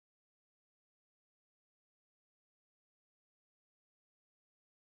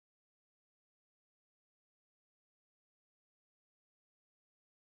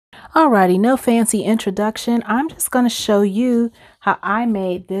Alrighty, no fancy introduction. I'm just going to show you how I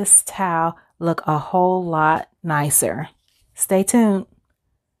made this towel look a whole lot nicer. Stay tuned.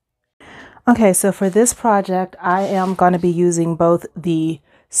 Okay, so for this project, I am going to be using both the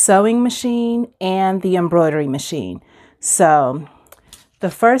sewing machine and the embroidery machine. So the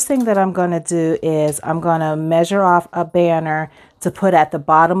first thing that I'm going to do is I'm going to measure off a banner to put at the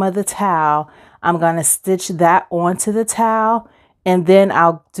bottom of the towel. I'm going to stitch that onto the towel, and then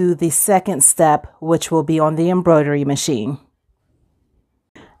I'll do the second step, which will be on the embroidery machine.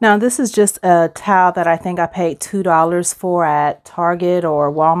 Now, this is just a towel that I think I paid $2 for at Target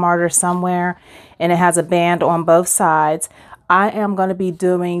or Walmart or somewhere, and it has a band on both sides. I am going to be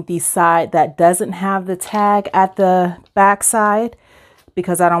doing the side that doesn't have the tag at the back side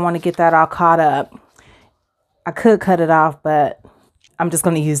because I don't want to get that all caught up. I could cut it off, but I'm just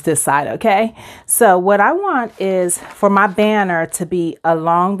going to use this side, okay? So what I want is for my banner to be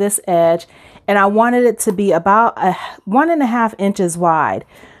along this edge, and I wanted it to be about 1.5 inches wide.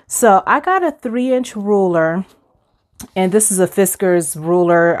 So I got a 3-inch ruler, and this is a Fisker's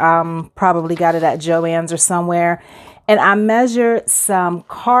ruler. Probably got it at Joann's or somewhere. And I measured some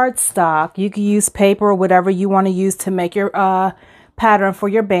cardstock. You can use paper or whatever you want to use to make your pattern for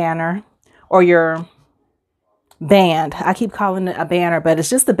your banner or your band. I keep calling it a banner, but it's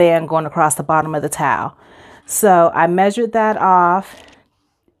just a band going across the bottom of the towel. So I measured that off.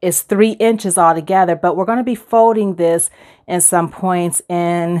 It's 3 inches altogether, but we're going to be folding this in some points,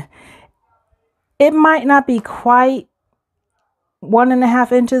 and it might not be quite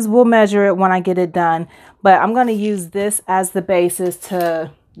 1.5 inches. We'll measure it when I get it done, but I'm going to use this as the basis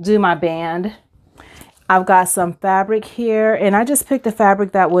to do my band. I've got some fabric here, and I just picked a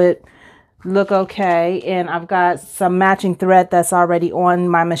fabric that would look okay, and I've got some matching thread that's already on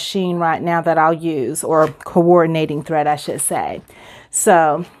my machine right now that I'll use, or coordinating thread I should say.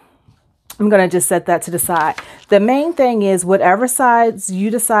 So I'm going to just set that to the side. The main thing is whatever sides you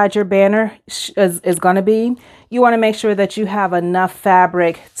decide your banner is going to be, you want to make sure that you have enough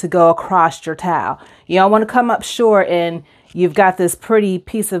fabric to go across your towel. You don't want to come up short and you've got this pretty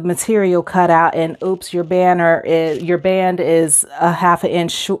piece of material cut out and oops, your band is 1/2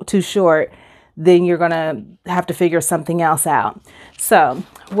 inch too short. Then you're going to have to figure something else out. So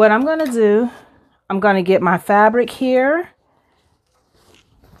what I'm going to do, I'm going to get my fabric here.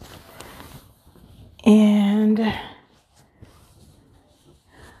 And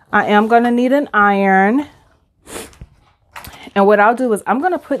I am going to need an iron. And what I'll do is I'm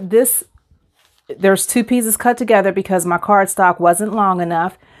going to put this, there's 2 pieces cut together because my cardstock wasn't long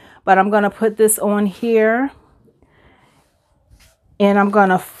enough, but I'm going to put this on here and I'm going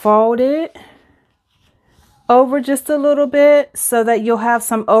to fold it over just a little bit so that you'll have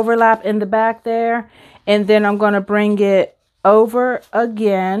some overlap in the back there. And then I'm going to bring it over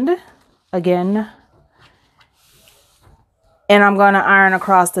again. And I'm going to iron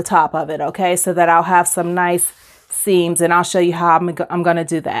across the top of it, okay? So that I'll have some nice seams, and I'll show you how I'm going to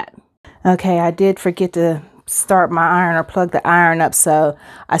do that. Okay, I did forget to start my iron or plug the iron up, so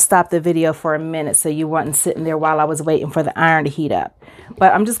I stopped the video for a minute so you weren't sitting there while I was waiting for the iron to heat up.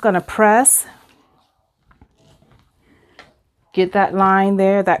 But I'm just going to press, get that line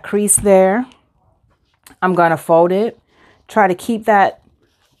there, that crease there. I'm going to fold it, try to keep that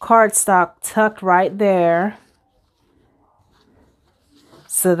cardstock tucked right there,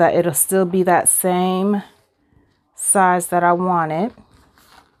 so that it'll still be that same size that I want it.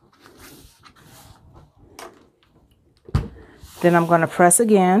 Then I'm going to press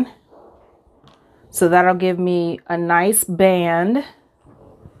again. So that'll give me a nice band.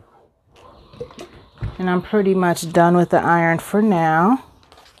 And I'm pretty much done with the iron for now.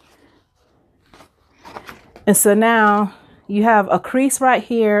 And so now you have a crease right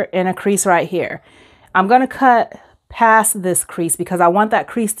here and a crease right here. I'm going to cut past this crease because I want that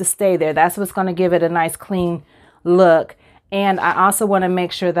crease to stay there. That's what's going to give it a nice clean look. And I also want to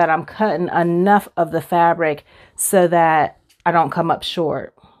make sure that I'm cutting enough of the fabric so that I don't come up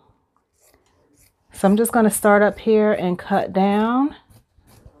short. So I'm just going to start up here and cut down.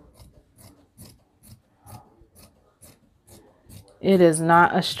 It is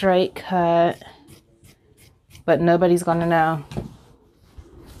not a straight cut, but nobody's going to know.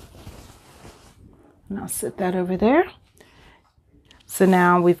 And I'll set that over there. So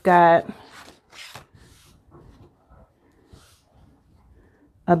now we've got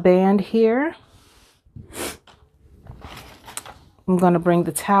a band here. I'm going to bring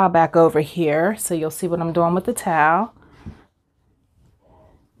the towel back over here so you'll see what I'm doing with the towel.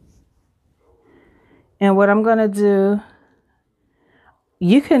 And what I'm going to do,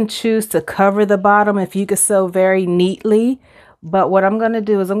 you can choose to cover the bottom if you could sew very neatly, But what I'm going to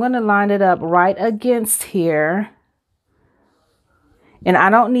do is I'm going to line it up right against here. And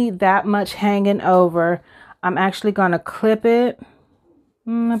I don't need that much hanging over. I'm actually going to clip it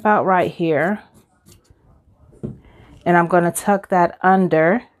about right here. And I'm going to tuck that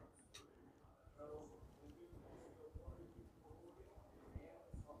under.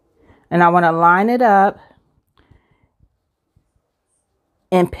 And I want to line it up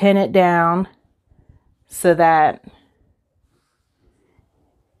and pin it down so that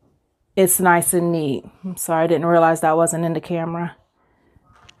it's nice and neat. I'm sorry, I didn't realize that wasn't in the camera.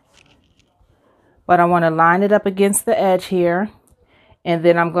 But I want to line it up against the edge here. And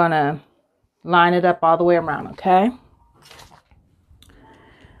then I'm going to line it up all the way around, okay?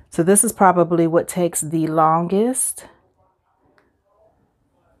 So this is probably what takes the longest.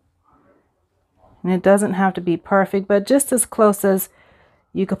 And it doesn't have to be perfect, but just as close as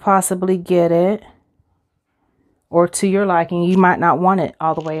you could possibly get it, or to your liking. You might not want it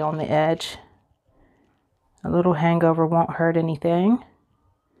all the way on the edge. A little hangover won't hurt anything.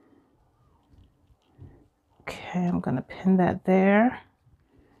 Okay, I'm going to pin that there.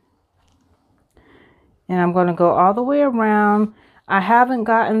 And I'm going to go all the way around. I haven't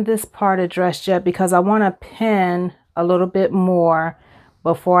gotten this part addressed yet because I want to pin a little bit more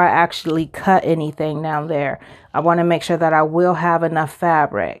before I actually cut anything down there. I want to make sure that I will have enough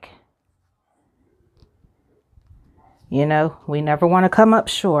fabric. You know, we never want to come up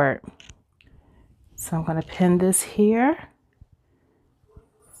short. So I'm going to pin this here.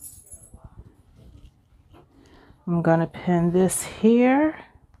 I'm going to pin this here.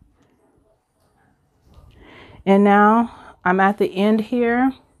 And now I'm at the end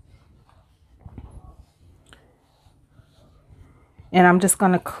here. And I'm just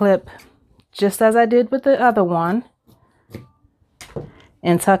going to clip just as I did with the other one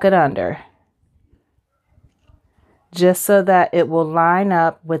and tuck it under. Just so that it will line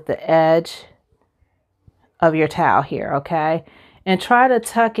up with the edge of your towel here, okay? And try to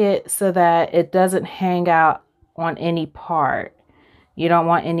tuck it so that it doesn't hang out on any part. You don't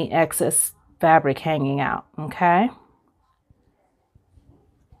want any excess fabric hanging out, okay?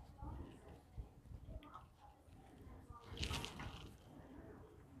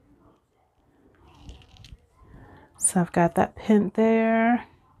 So I've got that pinned there.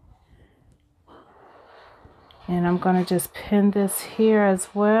 And I'm going to just pin this here as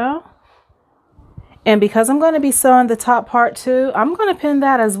well. And because I'm going to be sewing the top part too, I'm going to pin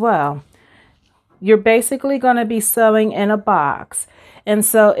that as well. You're basically going to be sewing in a box. And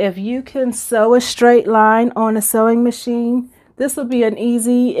so if you can sew a straight line on a sewing machine, this will be an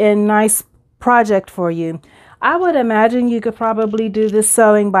easy and nice project for you. I would imagine you could probably do this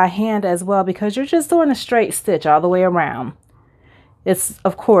sewing by hand as well because you're just doing a straight stitch all the way around. It's,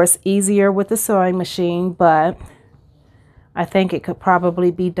 of course, easier with the sewing machine, but I think it could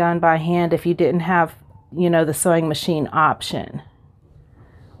probably be done by hand if you didn't have, you know, the sewing machine option.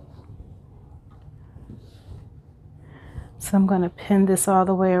 So I'm going to pin this all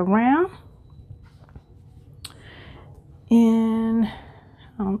the way around. And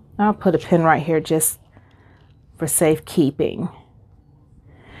I'll put a pin right here just for safekeeping.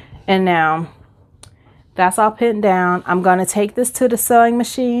 And now that's all pinned down. I'm going to take this to the sewing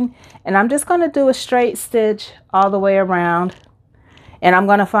machine and I'm just going to do a straight stitch all the way around. And I'm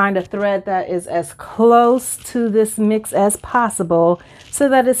going to find a thread that is as close to this mix as possible so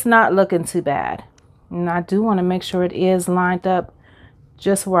that it's not looking too bad. And I do want to make sure it is lined up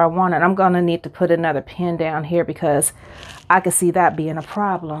just where I want it. I'm going to need to put another pin down here because I can see that being a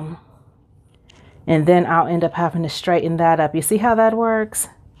problem. And then I'll end up having to straighten that up. You see how that works?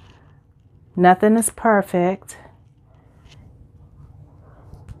 Nothing is perfect.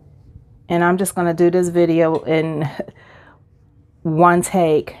 And I'm just going to do this video in one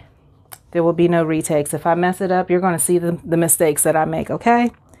take. There will be no retakes. If I mess it up, you're going to see the mistakes that I make,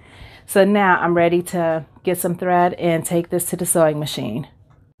 okay? So now I'm ready to get some thread and take this to the sewing machine.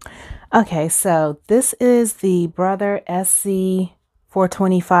 Okay, so this is the Brother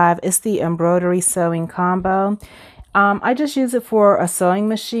SC425. It's the embroidery sewing combo. I just use it for a sewing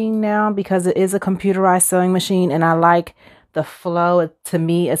machine now because it is a computerized sewing machine and I like the flow. To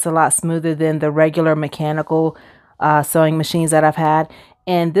me, it's a lot smoother than the regular mechanical sewing machines that I've had.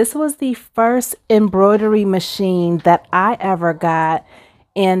 And this was the first embroidery machine that I ever got.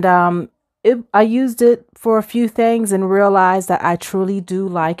 And I used it for a few things and realized that I truly do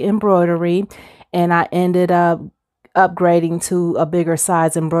like embroidery. And I ended up upgrading to a bigger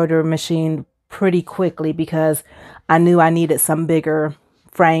size embroidery machine pretty quickly because I knew I needed some bigger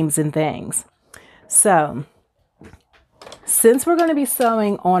frames and things. So since we're going to be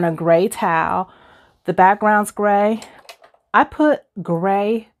sewing on a gray towel, the background's gray, I put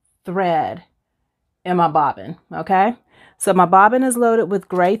gray thread in my bobbin, okay? So my bobbin is loaded with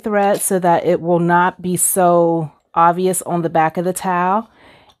gray thread so that it will not be so obvious on the back of the towel.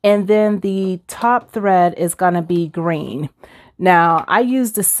 And then the top thread is going to be green. Now, I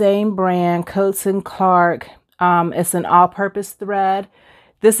use the same brand, Coats & Clark. It's an all-purpose thread.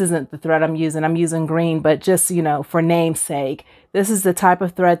 This isn't the thread I'm using. I'm using green, but just, you know, for namesake, this is the type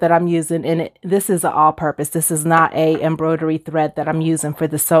of thread that I'm using. And this is an all-purpose. This is not a embroidery thread that I'm using for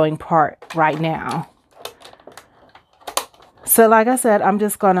the sewing part right now. So like I said, I'm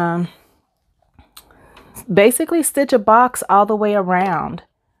just going to basically stitch a box all the way around.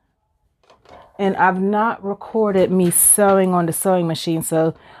 And I've not recorded me sewing on the sewing machine,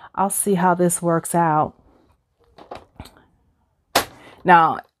 so I'll see how this works out.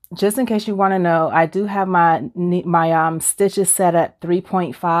 Now, just in case you want to know, I do have my stitches set at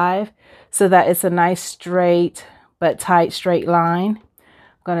 3.5 so that it's a nice straight but tight straight line.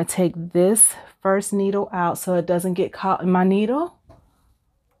 I'm going to take this first needle out so it doesn't get caught in my needle.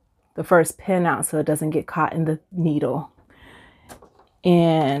 The first pin out so it doesn't get caught in the needle.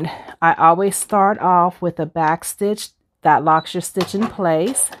 And I always start off with a back stitch that locks your stitch in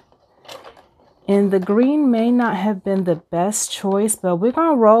place. And the green may not have been the best choice, but we're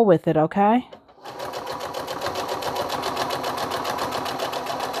going to roll with it, okay?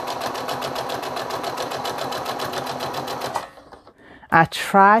 I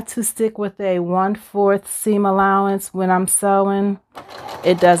try to stick with a 1/4 seam allowance when I'm sewing.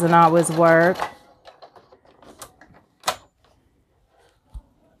 It doesn't always work.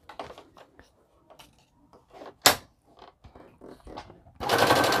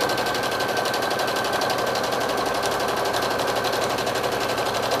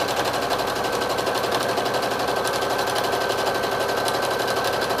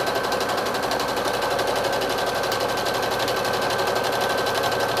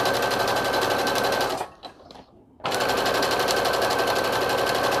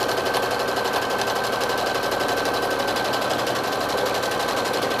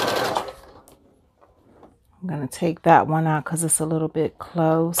 I'm going to take that one out because it's a little bit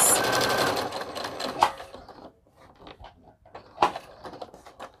close.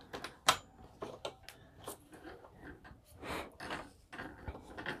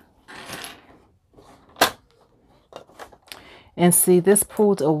 And see, this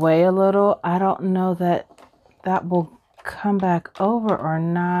pulled away a little. I don't know that that will come back over or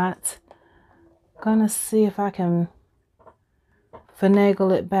not. I'm gonna see if I can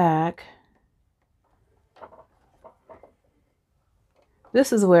finagle it back.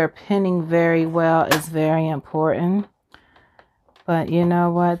 This is where pinning very well is very important. But you know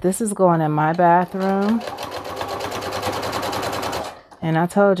what? This is going in my bathroom. And I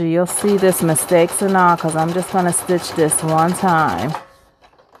told you, you'll see this mistakes and all because I'm just going to stitch this one time.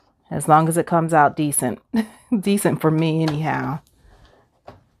 As long as it comes out decent. Decent for me anyhow.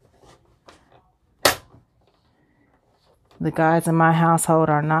 The guys in my household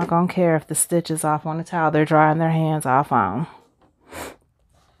are not going to care if the stitch is off on the towel. They're drying their hands off on.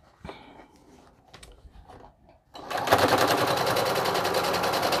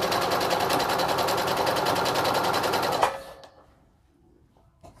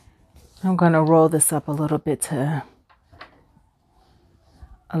 I'm going to roll this up a little bit to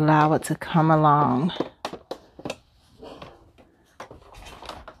allow it to come along.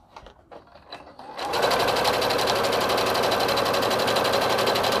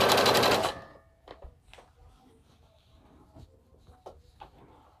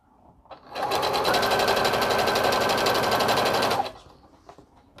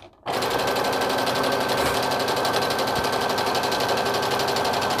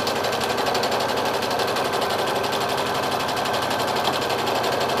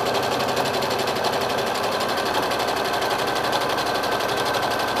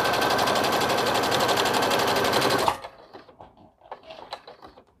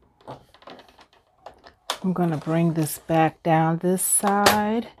 I'm going to bring this back down this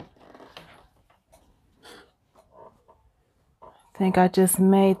side. I think I just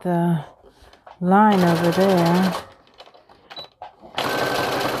made the line over there.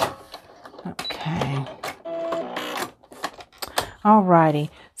 Okay. Alrighty.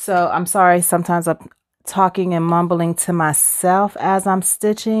 So I'm sorry, sometimes I'm talking and mumbling to myself as I'm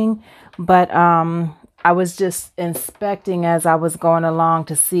stitching, but I was just inspecting as I was going along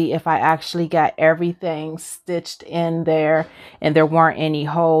to see if I actually got everything stitched in there and there weren't any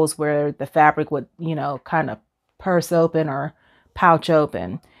holes where the fabric would, you know, kind of purse open or pouch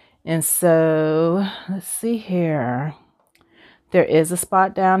open. And so let's see here. There is a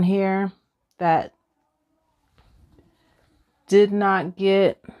spot down here that did not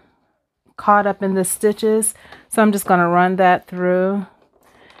get caught up in the stitches. So I'm just going to run that through.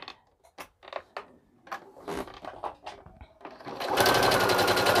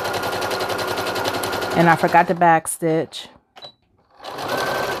 And I forgot to back stitch.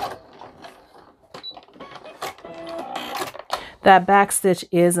 That back stitch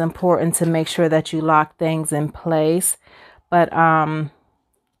is important to make sure that you lock things in place. But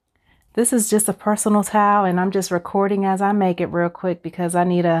this is just a personal towel, and I'm just recording as I make it real quick because I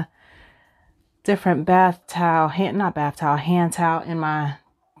need a different hand towel in my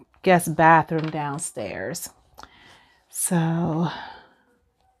guest bathroom downstairs. So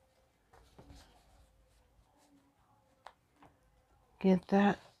get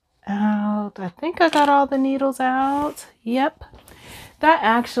that out. I think I got all the needles out. Yep. That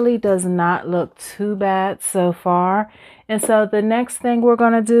actually does not look too bad so far. And so the next thing we're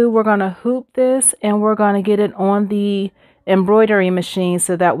going to do, we're going to hoop this and we're going to get it on the embroidery machine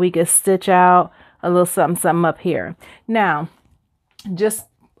so that we can stitch out a little something up here. Now, just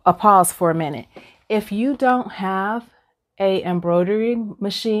a pause for a minute. If you don't have a embroidery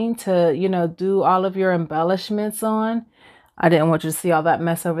machine to, you know, do all of your embellishments on, I didn't want you to see all that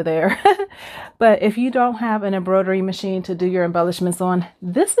mess over there. But if you don't have an embroidery machine to do your embellishments on,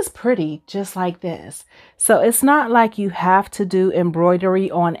 this is pretty just like this. So it's not like you have to do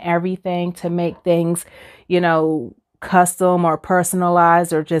embroidery on everything to make things, you know, custom or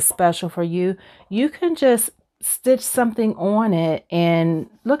personalized or just special for you. You can just stitch something on it and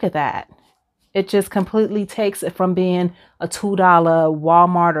look at that. It just completely takes it from being a $2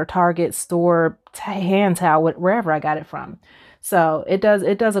 Walmart or Target store hand towel, wherever I got it from. So it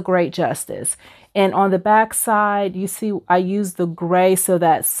does a great justice. And on the back side, you see I used the gray so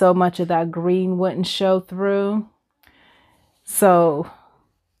that so much of that green wouldn't show through. So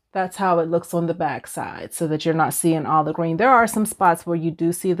that's how it looks on the back side, so that you're not seeing all the green. There are some spots where you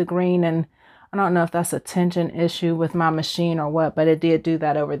do see the green, and I don't know if that's a tension issue with my machine or what, but it did do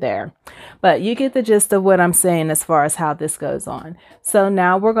that over there. But you get the gist of what I'm saying as far as how this goes on. So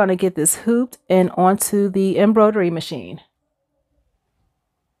now we're going to get this hooped and onto the embroidery machine.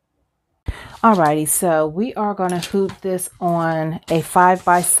 Alrighty, so we are going to hoop this on a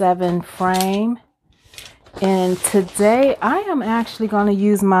 5x7 frame. And today I am actually going to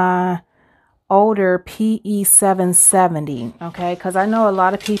use my older PE 770, okay, because I know a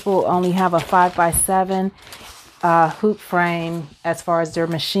lot of people only have a 5x7 hoop frame as far as their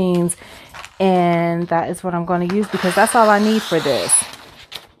machines, and that is what I'm going to use because that's all I need for this.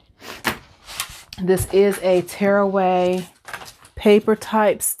 This is a tearaway paper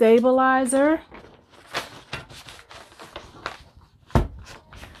type stabilizer.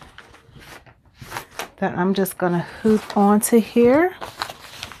 That I'm just going to hoop onto here.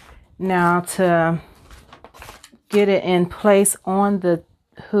 Now to get it in place on the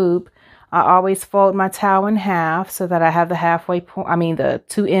hoop, I always fold my towel in half so that I have the halfway point, the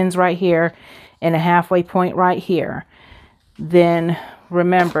two ends right here and a halfway point right here. Then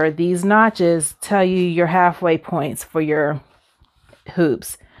remember, these notches tell you your halfway points for your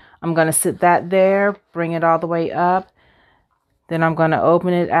hoops. I'm going to sit that there, bring it all the way up. Then I'm going to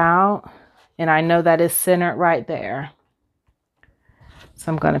open it out, and I know that it's centered right there.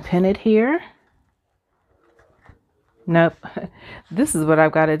 So I'm going to pin it here. Nope. This is what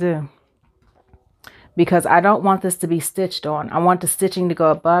I've got to do. Because I don't want this to be stitched on. I want the stitching to go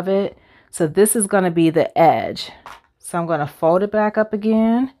above it. So this is going to be the edge. So I'm going to fold it back up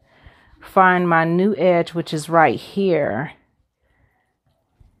again. Find my new edge, which is right here.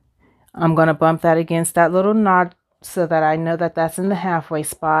 I'm going to bump that against that little knot so that I know that that's in the halfway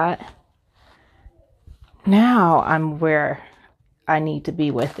spot. Now I'm where I need to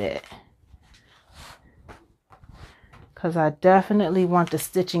be with it, because I definitely want the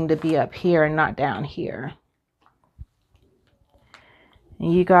stitching to be up here and not down here.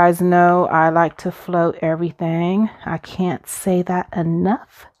 And you guys know I like to float everything. I can't say that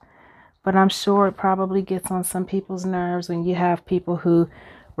enough, but I'm sure it probably gets on some people's nerves when you have people who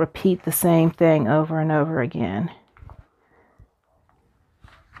repeat the same thing over and over again.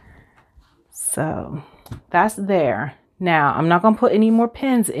 So that's there. Now, I'm not going to put any more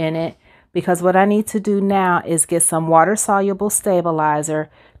pins in it because what I need to do now is get some water-soluble stabilizer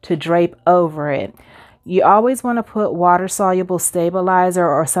to drape over it. You always want to put water-soluble stabilizer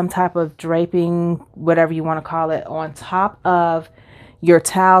or some type of draping, whatever you want to call it, on top of your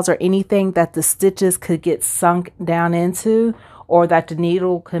towels or anything that the stitches could get sunk down into or that the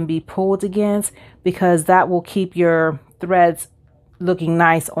needle can be pulled against, because that will keep your threads looking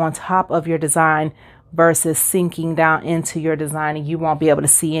nice on top of your design versus sinking down into your design and you won't be able to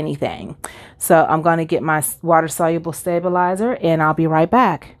see anything. So I'm going to get my water soluble stabilizer and I'll be right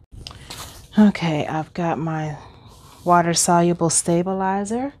back. Okay, I've got my water soluble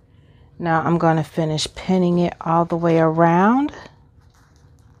stabilizer. Now I'm going to finish pinning it all the way around.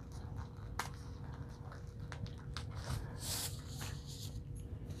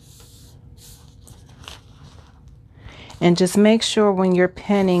 And just make sure when you're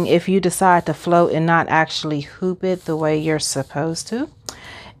pinning, if you decide to float and not actually hoop it the way you're supposed to,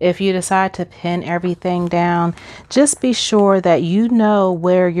 if you decide to pin everything down, just be sure that you know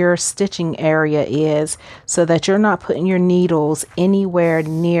where your stitching area is so that you're not putting your needles anywhere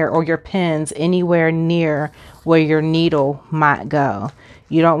near, or your pins anywhere near where your needle might go.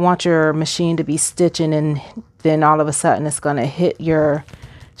 You don't want your machine to be stitching and then all of a sudden it's going to hit your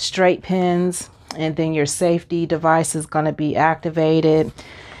straight pins, and then your safety device is going to be activated.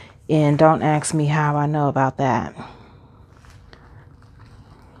 And don't ask me how I know about that.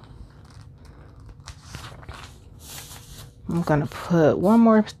 I'm going to put one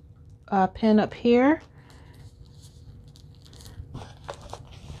more pin up here.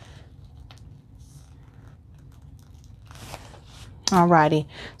 Alrighty,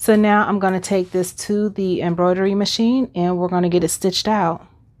 so now I'm going to take this to the embroidery machine and we're going to get it stitched out.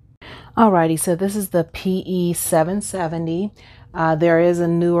 Alrighty, so this is the PE 770. There is a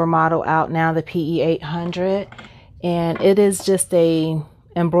newer model out now, the PE 800, and it is just a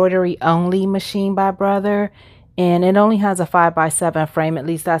embroidery only machine by Brother, and it only has a 5x7 frame. At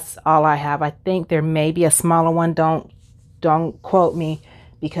least that's all I have. I think there may be a smaller one. Don't quote me,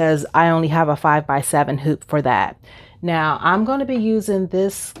 because I only have a 5x7 hoop for that. Now I'm going to be using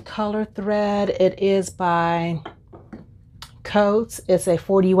this color thread. It is by Coats. It's a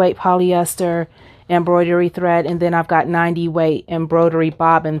 40 weight polyester embroidery thread, and then I've got 90 weight embroidery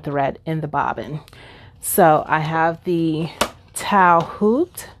bobbin thread in the bobbin. So I have the towel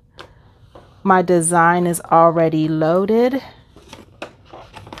hooped. My design is already loaded.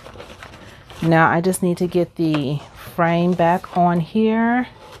 Now I just need to get the frame back on here.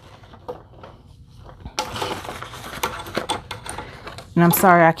 And I'm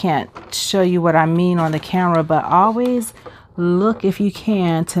sorry I can't show you what I mean on the camera, but always look, if you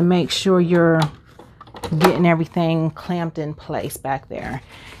can, to make sure you're getting everything clamped in place back there.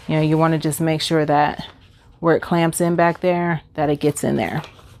 You know, you want to just make sure that where it clamps in back there, that it gets in there.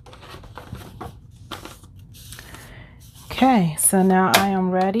 Okay, so now I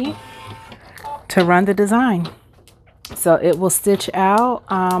am ready to run the design. So it will stitch out.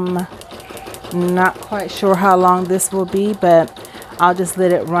 Not quite sure how long this will be, but I'll just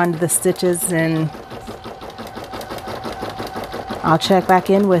let it run the stitches and I'll check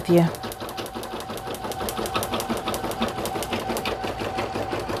back in with you.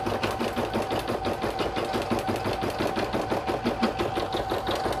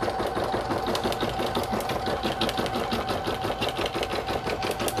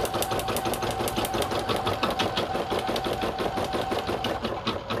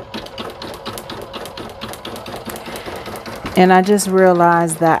 And I just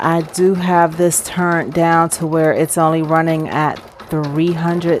realized that I do have this turned down to where it's only running at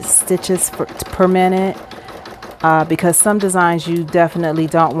 300 stitches per minute, because some designs you definitely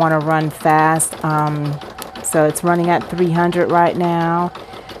don't want to run fast. So it's running at 300 right now.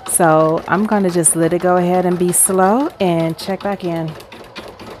 So I'm going to just let it go ahead and be slow and check back in.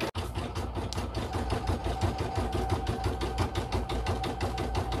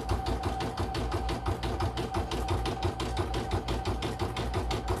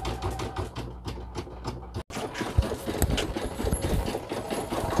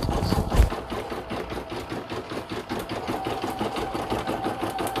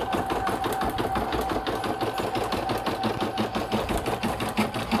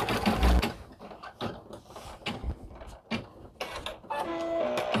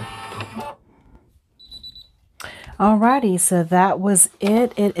 Alrighty, so that was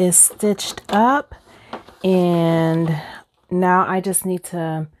it. It is stitched up, and now I just need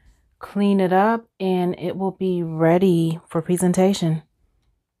to clean it up and it will be ready for presentation.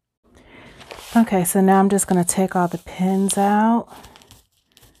 Okay, so now I'm just going to take all the pins out.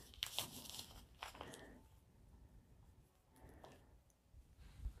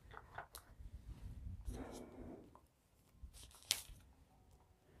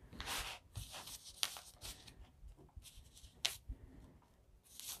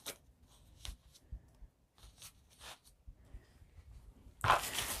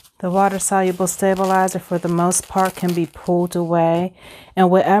 The water-soluble stabilizer, for the most part, can be pulled away, and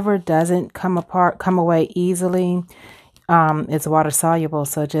whatever doesn't come away easily, it's water soluble,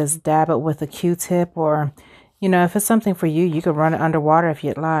 so just dab it with a Q-tip, or, you know, if it's something for you, you could run it underwater if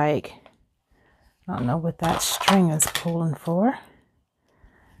you'd like. I don't know what that string is pulling for.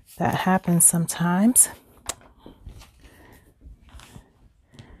 That happens sometimes.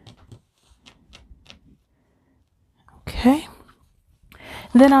 Okay.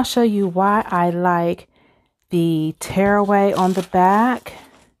 Then I'll show you why I like the tearaway on the back.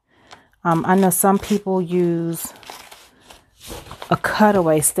 I know some people use a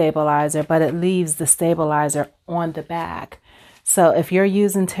cutaway stabilizer, but it leaves the stabilizer on the back. So if you're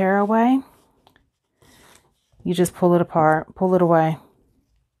using tearaway, you just pull it apart, pull it away.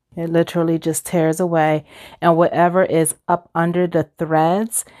 It literally just tears away, and whatever is up under the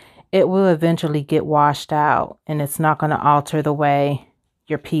threads, it will eventually get washed out, and it's not going to alter the way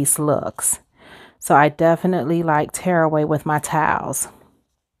your piece looks. So I definitely like tearaway with my towels.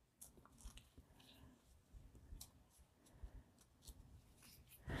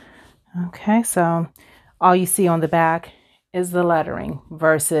 Okay, so all you see on the back is the lettering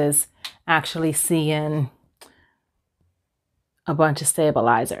versus actually seeing a bunch of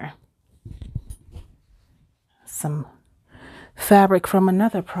stabilizer. Some fabric from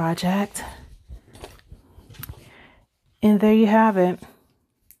another project. And there you have it.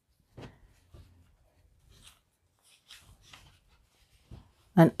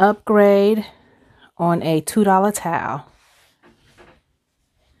 An upgrade on a $2 towel.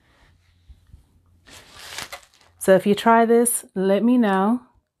 So if you try this, let me know.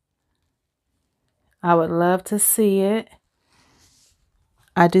 I would love to see it.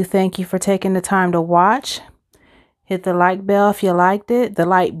 I do thank you for taking the time to watch. Hit the like bell if you liked it, the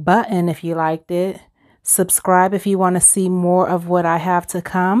like button if you liked it. Subscribe if you want to see more of what I have to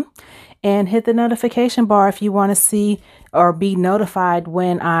come. And hit the notification bar if you want to see or be notified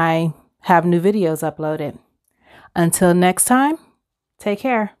when I have new videos uploaded. Until next time, take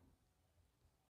care.